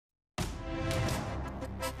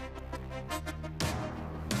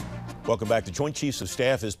Welcome back. The Joint Chiefs of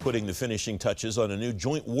Staff is putting the finishing touches on a new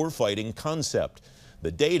joint warfighting concept.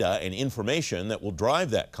 The data and information that will drive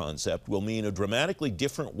that concept will mean a dramatically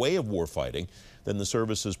different way of warfighting than the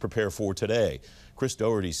services prepare for today. Chris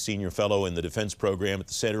Dougherty, senior fellow in the defense program at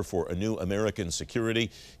the Center for a New American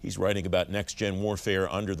Security. He's writing about next-gen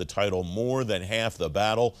warfare under the title More Than Half the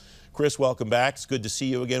Battle. Chris, welcome back. It's good to see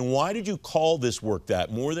you again. Why did you call this work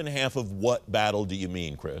that? More than half of what battle do you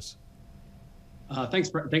mean, Chris? Thanks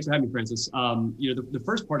for having me, Francis. The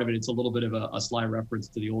first part of it, it's a little bit of a sly reference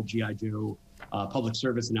to the old G.I. Joe public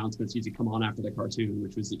service announcements used to come on after the cartoon,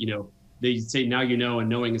 which was that, they say, now you know, and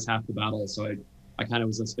knowing is half the battle. So I kind of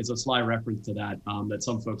it's a sly reference to that, that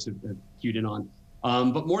some folks have cued in on.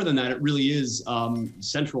 But more than that, it really is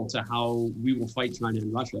central to how we will fight China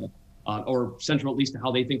and Russia, or central at least to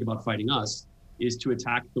how they think about fighting us, is to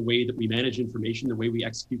attack the way that we manage information, the way we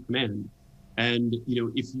execute command. And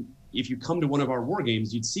if you come to one of our war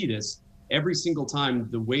games, you'd see this every single time.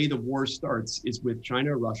 The way the war starts is with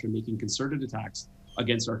China or Russia making concerted attacks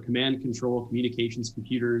against our command, control, communications,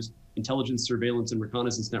 computers, intelligence, surveillance, and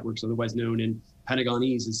reconnaissance networks, otherwise known in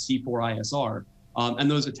Pentagonese as C4ISR.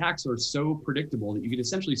 And those attacks are so predictable that you can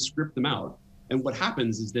essentially script them out. And what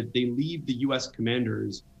happens is that they leave the US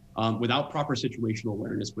commanders without proper situational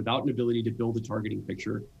awareness, without an ability to build a targeting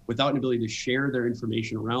picture, without an ability to share their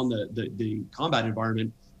information around the combat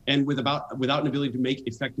environment, and without an ability to make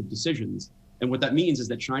effective decisions. And what that means is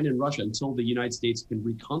that China and Russia, until the United States can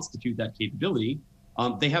reconstitute that capability,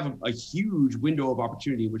 they have a huge window of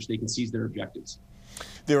opportunity in which they can seize their objectives.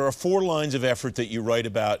 There are 4 lines of effort that you write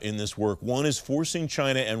about in this work. One is forcing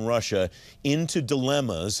China and Russia into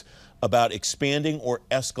dilemmas about expanding or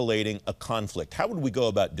escalating a conflict. How would we go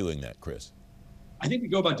about doing that, Chris? I think we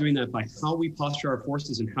go about doing that by how we posture our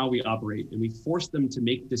forces and how we operate. And we force them to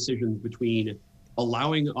make decisions between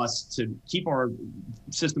allowing us to keep our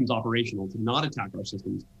systems operational, to not attack our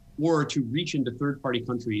systems, or to reach into third-party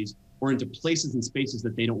countries or into places and spaces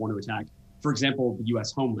that they don't want to attack. For example, the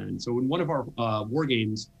US homeland. So in one of our war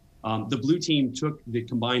games, the blue team took the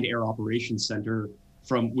Combined Air Operations Center,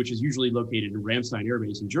 which is usually located in Ramstein Air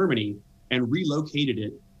Base in Germany, and relocated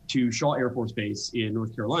it to Shaw Air Force Base in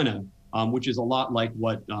North Carolina, which is a lot like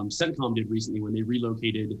what CENTCOM did recently when they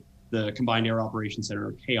relocated the Combined Air Operations Center,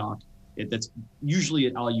 or CAOC, that's usually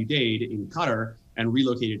at Al Udeid in Qatar, and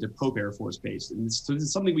relocated to Pope Air Force Base. And so this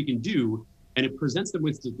is something we can do, and it presents them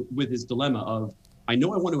with this dilemma of, I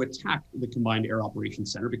know I want to attack the Combined Air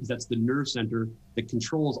Operations Center because that's the nerve center that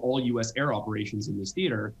controls all US air operations in this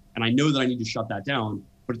theater, and I know that I need to shut that down.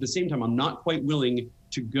 But at the same time, I'm not quite willing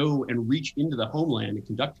to go and reach into the homeland and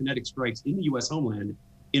conduct kinetic strikes in the US homeland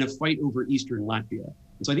in a fight over eastern Latvia.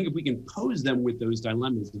 And so I think if we can pose them with those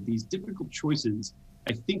dilemmas, with these difficult choices,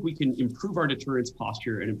 I think we can improve our deterrence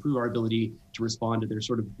posture and improve our ability to respond to their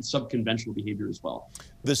sort of subconventional behavior as well.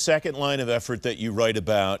 The second line of effort that you write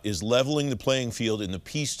about is leveling the playing field in the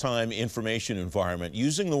peacetime information environment.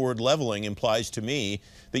 Using the word leveling implies to me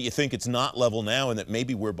that you think it's not level now and that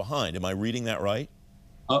maybe we're behind. Am I reading that right?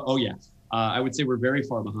 Oh, yes. I would say we're very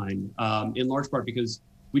far behind, in large part because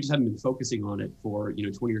we just haven't been focusing on it for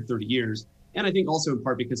 20 or 30 years. And I think also in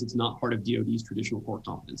part because it's not part of DoD's traditional core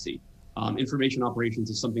competency. Information operations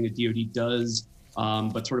is something that DoD does,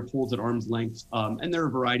 but sort of holds at arm's length. And there are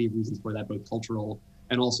a variety of reasons for that, both cultural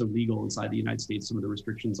and also legal inside the United States, some of the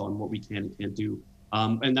restrictions on what we can and can't do.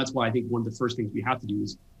 And that's why I think one of the first things we have to do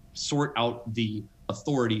is sort out the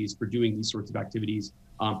authorities for doing these sorts of activities,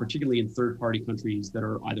 particularly in third-party countries that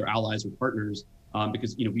are either allies or partners,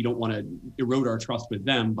 because we don't want to erode our trust with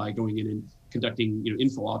them by going in and conducting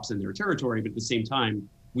info ops in their territory. But at the same time,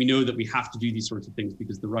 we know that we have to do these sorts of things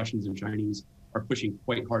because the Russians and Chinese are pushing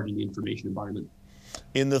quite hard in the information environment.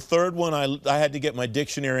 In the third one, I had to get my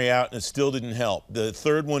dictionary out and it still didn't help. The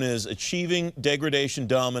third one is achieving degradation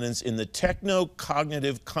dominance in the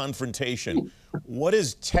techno-cognitive confrontation. What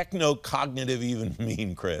does techno-cognitive even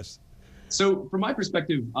mean, Chris? So from my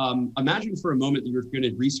perspective, imagine for a moment that you're going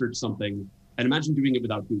to research something, and imagine doing it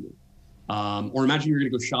without Google. Or imagine you're going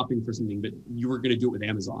to go shopping for something, but you were going to do it with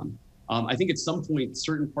Amazon. I think at some point,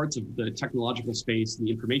 certain parts of the technological space,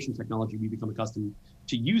 the information technology we become accustomed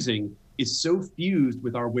to using, is so fused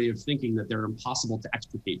with our way of thinking that they're impossible to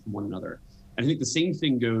extricate from one another. And I think the same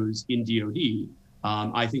thing goes in DoD.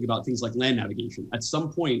 I think about things like land navigation. At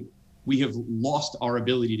some point, we have lost our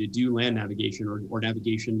ability to do land navigation or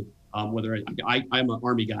navigation, whether I'm an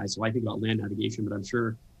Army guy, so I think about land navigation, but I'm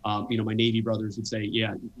sure my Navy brothers would say,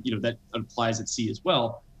 yeah, that applies at sea as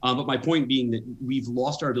well. But my point being that we've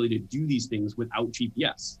lost our ability to do these things without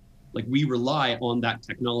GPS. Like, we rely on that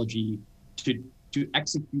technology to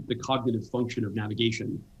execute the cognitive function of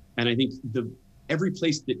navigation. And I think every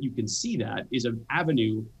place that you can see that is an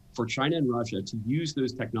avenue for China and Russia to use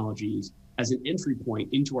those technologies as an entry point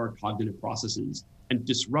into our cognitive processes and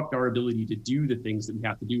disrupt our ability to do the things that we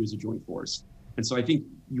have to do as a joint force. And so I think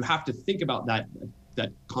you have to think about that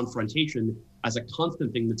confrontation as a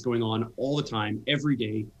constant thing that's going on all the time, every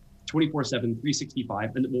day, 24/7,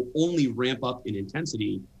 365, and it will only ramp up in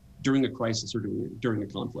intensity during a crisis or during a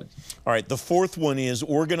conflict. All right, the fourth one is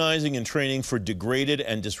organizing and training for degraded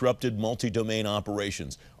and disrupted multi-domain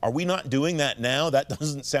operations. Are we not doing that now? That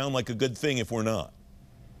doesn't sound like a good thing if we're not.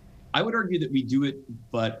 I would argue that we do it,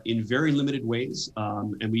 but in very limited ways,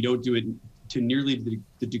 and we don't do it to nearly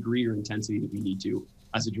the degree or intensity that we need to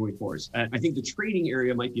as a joint force. And I think the training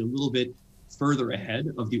area might be a little bit further ahead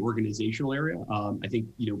of the organizational area. I think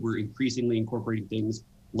we're increasingly incorporating things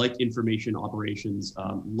like information operations,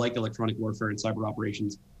 like electronic warfare and cyber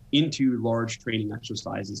operations into large training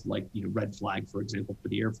exercises like Red Flag, for example, for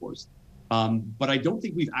the Air Force. But I don't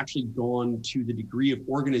think we've actually gone to the degree of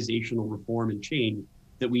organizational reform and change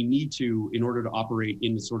that we need to in order to operate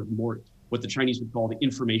in the sort of more what the Chinese would call the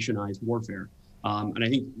informationized warfare. And I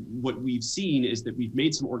think what we've seen is that we've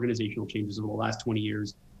made some organizational changes over the last 20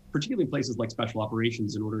 years, particularly in places like special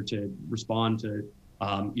operations, in order to respond to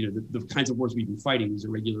the kinds of wars we've been fighting, these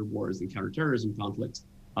irregular wars and counterterrorism conflicts.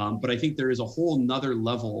 But I think there is a whole nother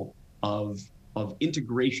level of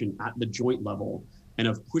integration at the joint level and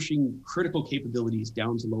of pushing critical capabilities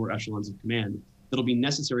down to lower echelons of command that'll be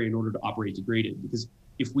necessary in order to operate degraded. Because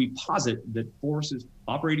if we posit that forces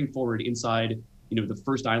operating forward inside, the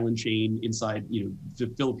first island chain, inside, the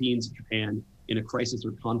Philippines, Japan, in a crisis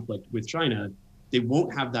or conflict with China, they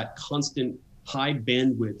won't have that constant high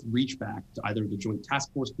bandwidth reach back to either the Joint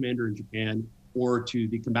Task Force commander in Japan or to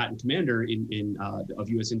the combatant commander of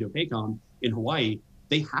US Indo-PACOM in Hawaii.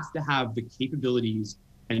 They have to have the capabilities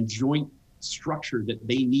and joint structure that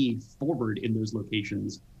they need forward in those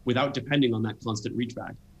locations without depending on that constant reach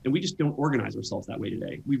back. And we just don't organize ourselves that way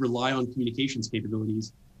today. We rely on communications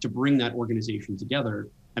capabilities to bring that organization together.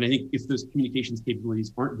 And I think if those communications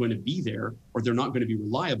capabilities aren't going to be there, or they're not going to be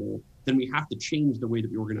reliable, then we have to change the way that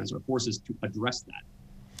we organize our forces to address that.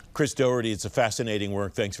 Chris Dougherty, it's a fascinating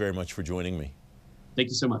work. Thanks very much for joining me. Thank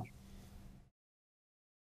you so much.